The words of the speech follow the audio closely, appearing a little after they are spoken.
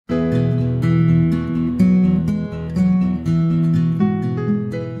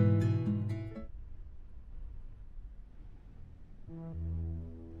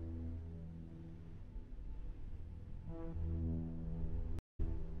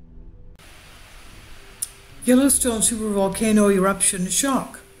Yellowstone supervolcano eruption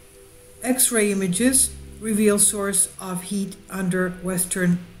shock. X-ray images reveal source of heat under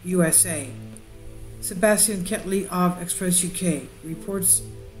western USA. Sebastian Ketley of Express UK reports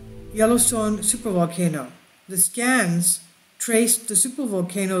Yellowstone supervolcano. The scans traced the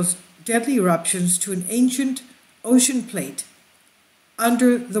supervolcano's deadly eruptions to an ancient ocean plate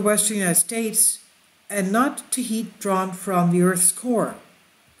under the western United States and not to heat drawn from the Earth's core.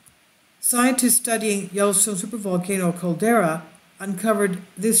 Scientists studying Yellowstone supervolcano caldera uncovered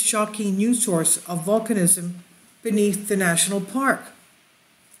this shocking new source of volcanism beneath the national park.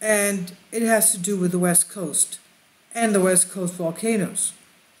 And it has to do with the West Coast and the West Coast volcanoes.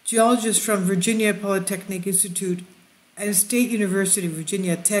 Geologists from Virginia Polytechnic Institute and State University of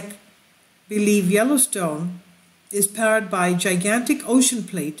Virginia Tech believe Yellowstone is powered by a gigantic ocean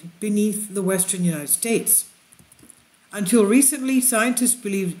plate beneath the western United States. Until recently, scientists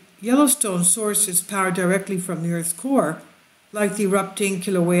believed Yellowstone's source is powered directly from the Earth's core, like the erupting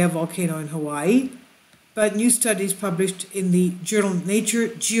Kilauea volcano in Hawaii, but new studies published in the journal Nature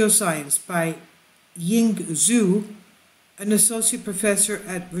Geoscience by Ying Zhu, an associate professor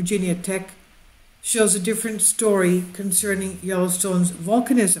at Virginia Tech, shows a different story concerning Yellowstone's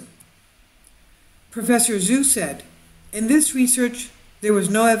volcanism. Professor Zhu said, "In this research, there was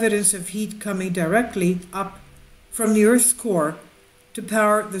no evidence of heat coming directly up from the Earth's core to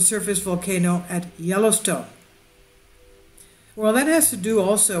power the surface volcano at Yellowstone." Well, that has to do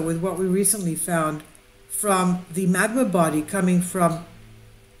also with what we recently found from the magma body coming from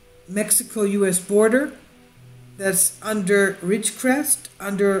Mexico-US border that's under Ridgecrest,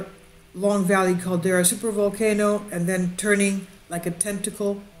 under Long Valley Caldera supervolcano, and then turning like a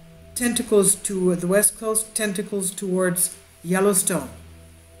tentacle, tentacles to the west coast, tentacles towards Yellowstone.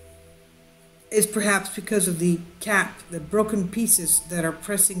 Is perhaps because of the cap, the broken pieces that are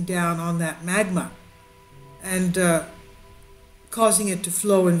pressing down on that magma and causing it to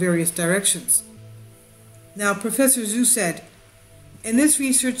flow in various directions. Now, Professor Zhu said, in this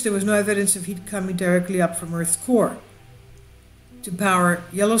research there was no evidence of heat coming directly up from Earth's core to power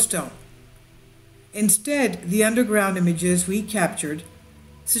Yellowstone. Instead, the underground images we captured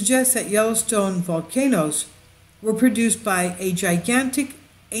suggest that Yellowstone volcanoes were produced by a gigantic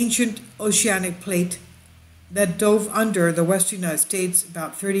ancient oceanic plate that dove under the western United States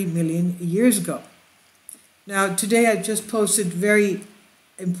about 30 million years ago. Now, today I just posted very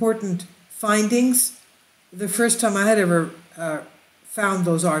important findings. The first time I had ever found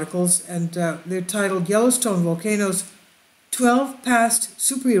those articles, and they're titled Yellowstone Volcanoes 12 Past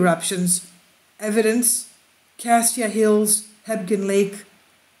Super-Eruptions, Evidence, Cassia Hills, Hebgen Lake,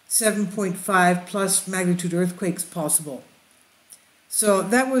 7.5 plus magnitude earthquakes possible. So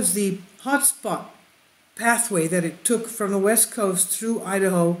that was the hotspot pathway that it took from the west coast through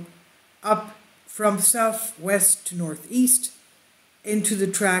Idaho up from southwest to northeast into the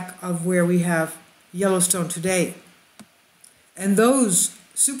track of where we have Yellowstone today. And those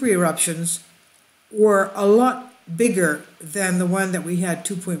super eruptions were a lot bigger than the one that we had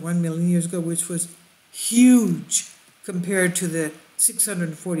 2.1 million years ago, which was huge compared to the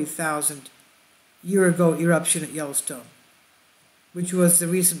 640,000 year ago eruption at Yellowstone, which was the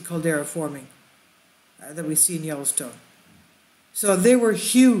recent caldera forming that we see in Yellowstone. So they were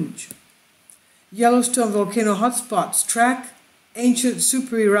huge. Yellowstone volcano hotspots track ancient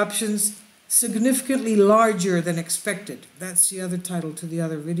super eruptions significantly larger than expected. That's the other title to the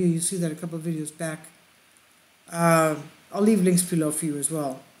other video. You see that a couple of videos back. I'll leave links below for you as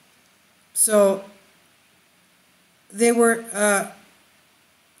well. So they were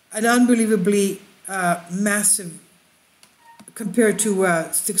an unbelievably massive compared to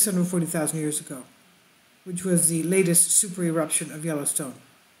 640,000 years ago, which was the latest super eruption of Yellowstone.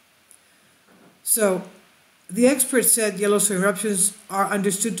 So the experts said Yellowstone eruptions are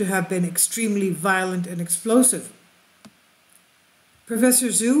understood to have been extremely violent and explosive. Professor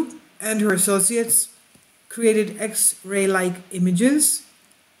Zhu and her associates created X-ray-like images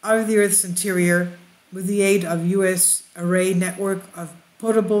of the Earth's interior with the aid of U.S. array network of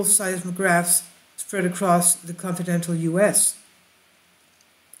potable seismographs spread across the continental U.S.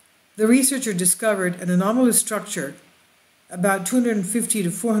 The researcher discovered an anomalous structure about 250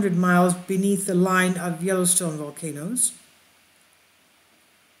 to 400 miles beneath the line of Yellowstone volcanoes.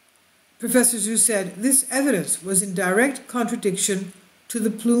 Professor Zhu said this evidence was in direct contradiction to the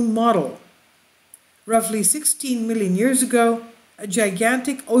plume model. Roughly 16 million years ago, a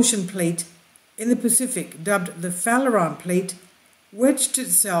gigantic ocean plate in the Pacific, dubbed the Phaleron Plate, wedged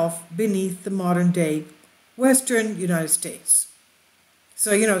itself beneath the modern-day western United States.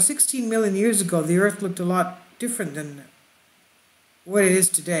 So, 16 million years ago, the Earth looked a lot different than what it is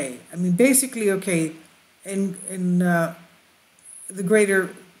today. I mean, basically, okay, in the greater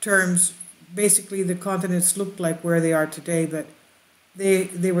terms, basically the continents looked like where they are today, but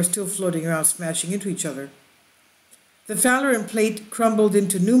they were still floating around, smashing into each other. The Falaran plate crumbled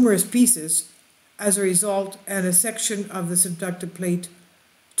into numerous pieces as a result, and a section of the subductive plate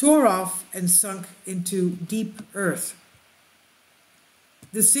tore off and sunk into deep earth.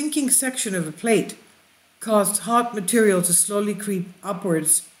 The sinking section of the plate caused hot material to slowly creep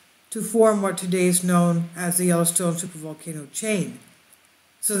upwards to form what today is known as the Yellowstone supervolcano chain.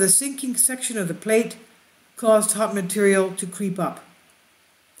 So the sinking section of the plate caused hot material to creep up.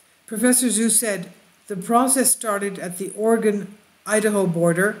 Professor Zhu said the process started at the Oregon-Idaho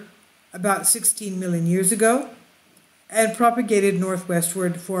border about 16 million years ago and propagated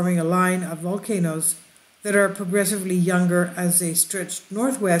northwestward, forming a line of volcanoes that are progressively younger as they stretched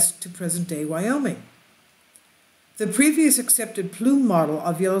northwest to present-day Wyoming. The previous accepted plume model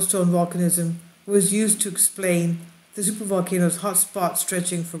of Yellowstone volcanism was used to explain the supervolcano's hotspot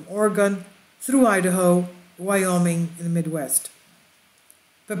stretching from Oregon through Idaho, Wyoming, in the Midwest.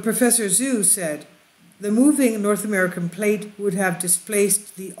 But Professor Zhu said the moving North American plate would have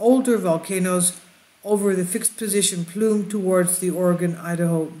displaced the older volcanoes over the fixed position plume towards the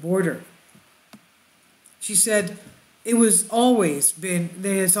Oregon-Idaho border. She said, there has always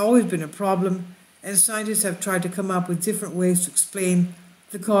been a problem, and scientists have tried to come up with different ways to explain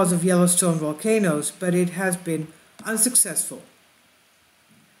the cause of Yellowstone volcanoes, but it has been unsuccessful.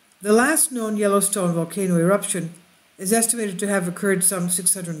 The last known Yellowstone volcano eruption is estimated to have occurred some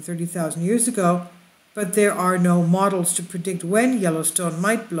 630,000 years ago, but there are no models to predict when Yellowstone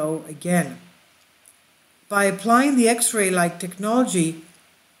might blow again. By applying the X-ray-like technology,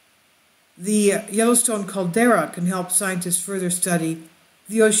 the Yellowstone caldera can help scientists further study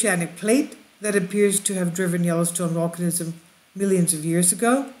the oceanic plate that appears to have driven Yellowstone volcanism millions of years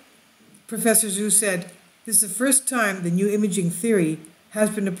ago. Professor Zhu said, this is the first time the new imaging theory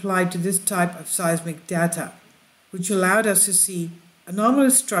has been applied to this type of seismic data, which allowed us to see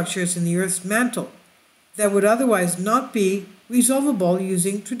anomalous structures in the Earth's mantle that would otherwise not be resolvable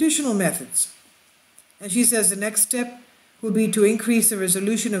using traditional methods. And she says the next step will be to increase the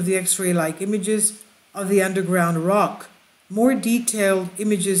resolution of the X-ray-like images of the underground rock. More detailed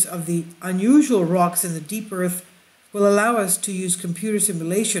images of the unusual rocks in the deep earth will allow us to use computer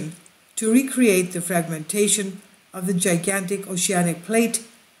simulation to recreate the fragmentation of the gigantic oceanic plate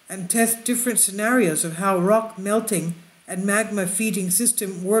and test different scenarios of how rock melting and magma feeding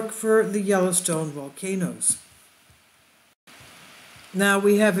system work for the Yellowstone volcanoes. Now,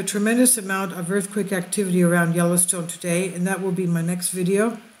 we have a tremendous amount of earthquake activity around Yellowstone today, and that will be my next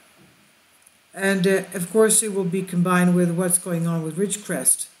video. And of course, it will be combined with what's going on with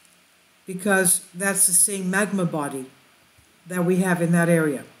Ridgecrest, because that's the same magma body that we have in that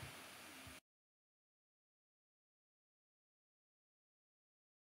area.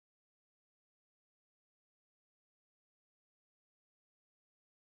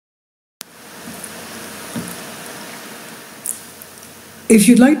 If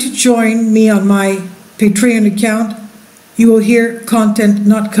you'd like to join me on my Patreon account, you will hear content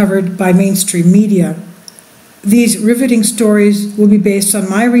not covered by mainstream media. These riveting stories will be based on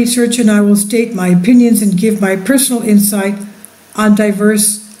my research, and I will state my opinions and give my personal insight on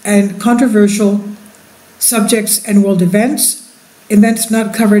diverse and controversial subjects and world events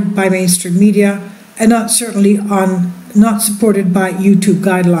not covered by mainstream media, and not supported by YouTube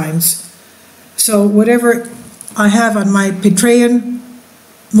guidelines. So whatever I have on my Patreon,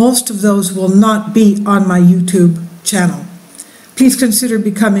 most of those will not be on my YouTube channel. Please consider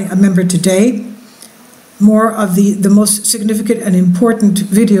becoming a member today. More of the most significant and important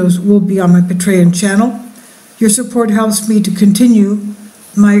videos will be on my Patreon channel. Your support helps me to continue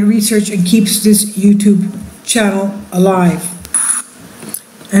my research and keeps this YouTube channel alive.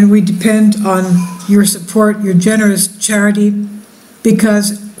 And we depend on your support, your generous charity,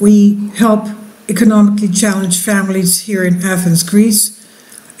 because we help economically challenged families here in Athens, Greece,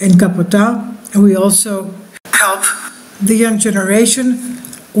 in Kapota, and we also help the young generation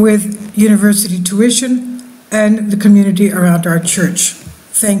with university tuition and the community around our church.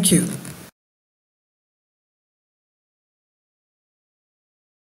 Thank you.